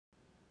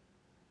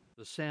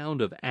The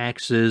sound of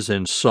axes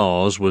and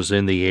saws was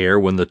in the air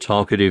when the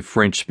talkative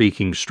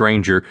French-speaking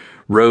stranger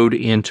rode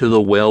into the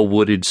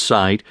well-wooded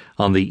site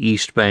on the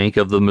east bank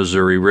of the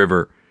Missouri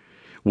River.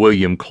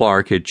 William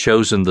Clark had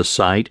chosen the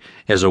site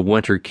as a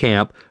winter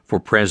camp for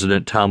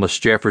President Thomas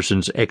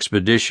Jefferson's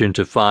expedition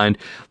to find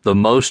the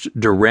most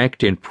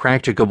direct and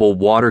practicable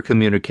water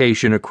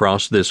communication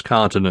across this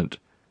continent.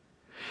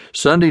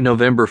 Sunday,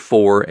 November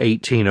 4,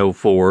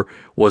 1804,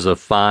 was a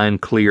fine,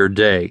 clear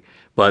day,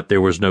 but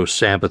there was no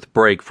Sabbath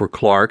break for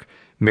Clark,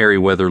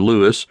 Meriwether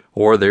Lewis,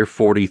 or their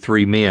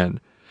 43 men.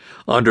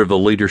 Under the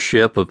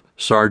leadership of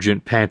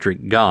Sergeant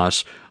Patrick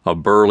Goss, a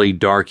burly,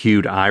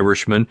 dark-hued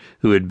Irishman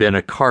who had been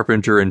a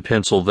carpenter in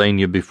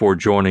Pennsylvania before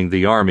joining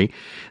the Army,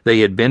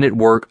 they had been at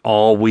work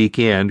all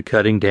weekend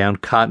cutting down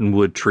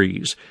cottonwood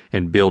trees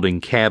and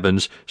building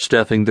cabins,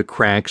 stuffing the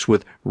cracks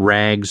with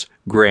rags,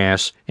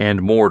 grass,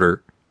 and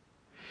mortar.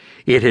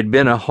 It had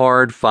been a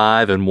hard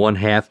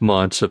 5½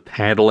 months of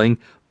paddling,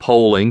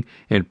 poling,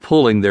 and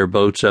pulling their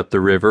boats up the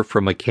river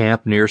from a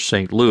camp near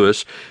St.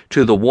 Louis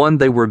to the one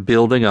they were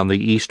building on the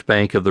east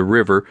bank of the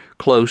river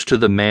close to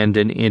the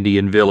Mandan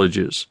Indian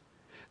villages.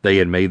 They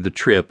had made the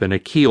trip in a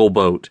keel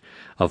boat,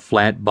 a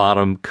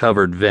flat-bottom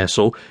covered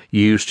vessel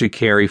used to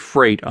carry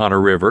freight on a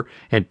river,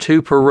 and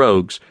 2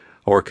 pirogues,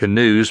 or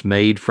canoes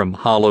made from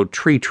hollow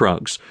tree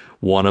trunks,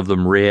 one of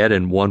them red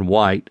and one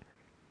white.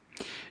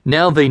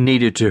 Now they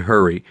needed to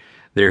hurry.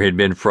 There had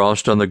been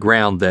frost on the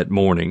ground that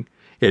morning.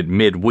 At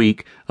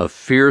midweek, a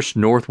fierce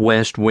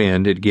northwest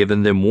wind had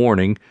given them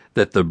warning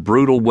that the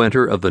brutal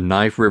winter of the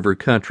Knife River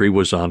country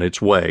was on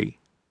its way.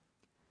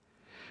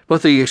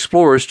 But the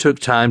explorers took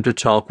time to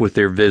talk with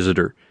their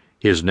visitor.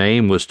 His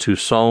name was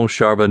Toussaint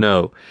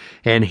Charbonneau,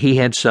 and he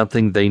had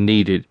something they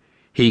needed.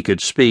 He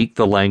could speak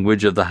the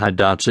language of the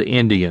Hidatsa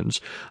Indians,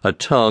 a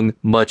tongue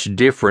much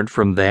different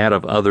from that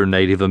of other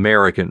Native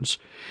Americans.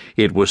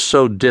 It was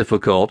so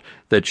difficult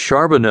that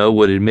Charbonneau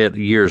would admit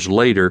years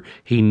later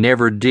he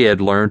never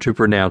did learn to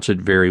pronounce it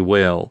very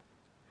well.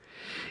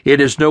 It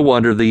is no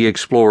wonder the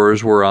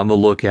explorers were on the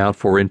lookout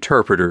for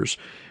interpreters.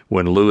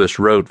 When Lewis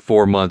wrote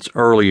 4 months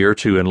earlier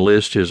to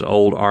enlist his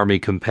old Army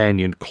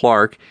companion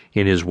Clark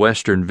in his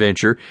western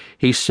venture,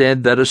 he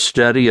said that a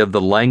study of the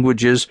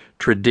languages,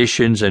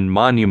 traditions, and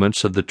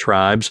monuments of the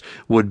tribes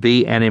would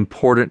be an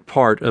important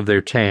part of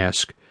their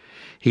task.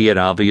 He had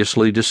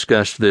obviously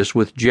discussed this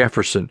with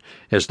Jefferson,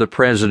 as the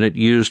president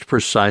used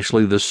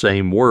precisely the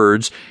same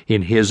words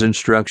in his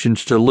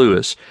instructions to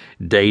Lewis,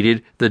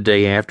 dated the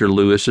day after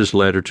Lewis's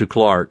letter to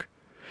Clark.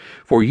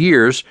 For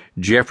years,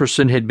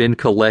 Jefferson had been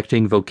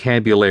collecting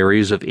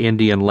vocabularies of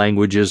Indian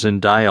languages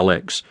and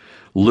dialects.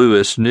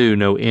 Lewis knew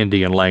no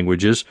Indian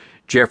languages.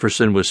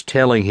 Jefferson was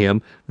telling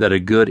him that a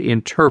good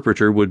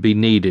interpreter would be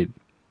needed.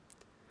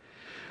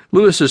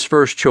 Lewis's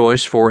first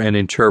choice for an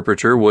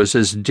interpreter was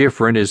as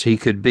different as he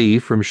could be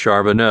from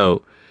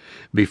Charbonneau.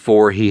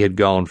 Before he had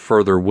gone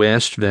further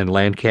west than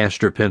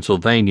Lancaster,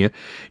 Pennsylvania,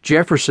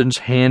 Jefferson's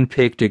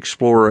hand-picked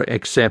explorer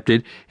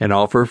accepted an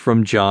offer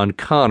from John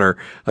Connor,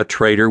 a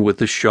trader with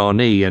the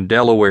Shawnee and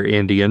Delaware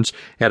Indians,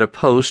 at a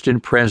post in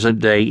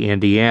present-day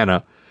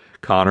Indiana.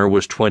 Connor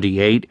was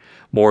 28,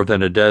 more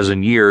than a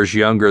dozen years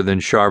younger than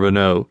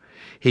Charbonneau.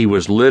 He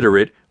was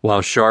literate,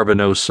 while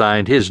Charbonneau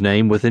signed his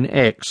name with an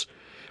X.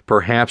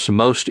 Perhaps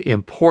most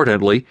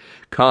importantly,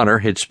 Connor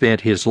had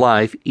spent his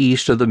life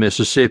east of the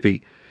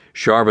Mississippi.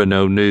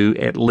 Charbonneau knew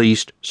at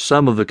least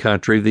some of the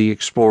country the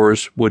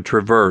explorers would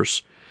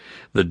traverse.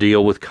 The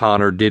deal with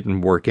Connor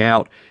didn't work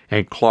out,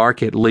 and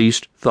Clark at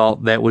least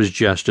thought that was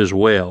just as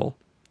well.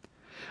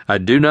 "I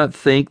do not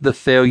think the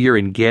failure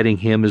in getting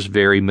him is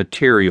very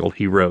material,"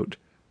 he wrote.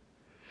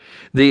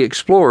 The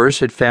explorers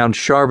had found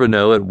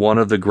Charbonneau at one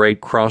of the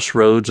great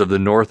crossroads of the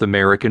North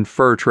American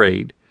fur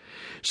trade.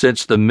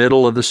 Since the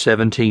middle of the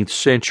 17th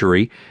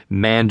century,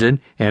 Mandan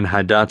and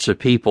Hidatsa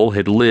people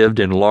had lived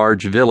in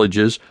large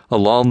villages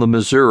along the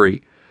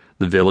Missouri.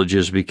 The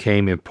villages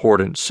became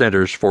important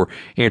centers for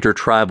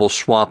intertribal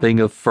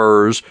swapping of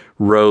furs,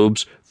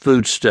 robes,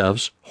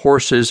 foodstuffs,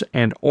 horses,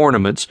 and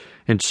ornaments,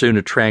 and soon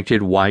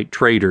attracted white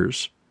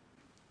traders.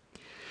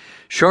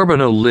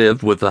 Charbonneau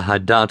lived with the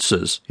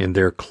Hidatsas in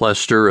their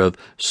cluster of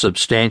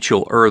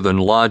substantial earthen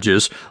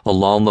lodges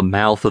along the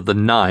mouth of the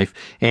Knife,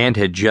 and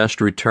had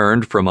just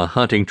returned from a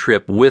hunting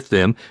trip with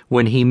them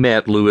when he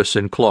met Lewis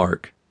and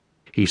Clark.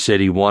 He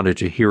said he wanted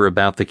to hear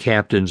about the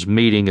captain's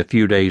meeting a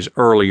few days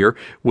earlier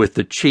with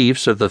the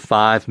chiefs of the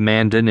 5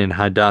 Mandan and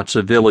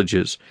Hidatsa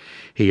villages.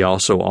 He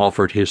also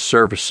offered his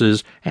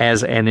services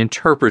as an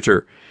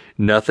interpreter.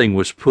 Nothing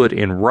was put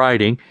in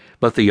writing,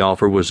 but the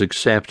offer was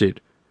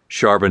accepted.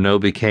 Charbonneau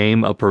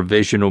became a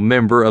provisional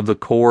member of the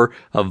Corps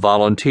of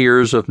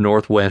Volunteers of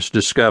Northwest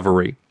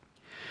Discovery.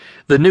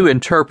 The new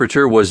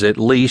interpreter was at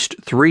least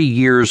 3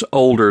 years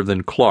older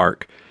than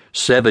Clark,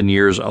 7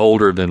 years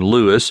older than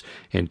Lewis,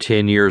 and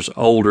 10 years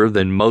older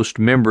than most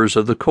members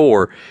of the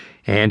Corps,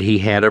 and he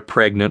had a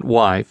pregnant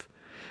wife.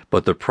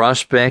 But the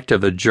prospect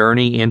of a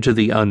journey into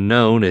the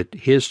unknown at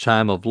his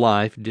time of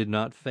life did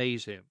not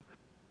faze him.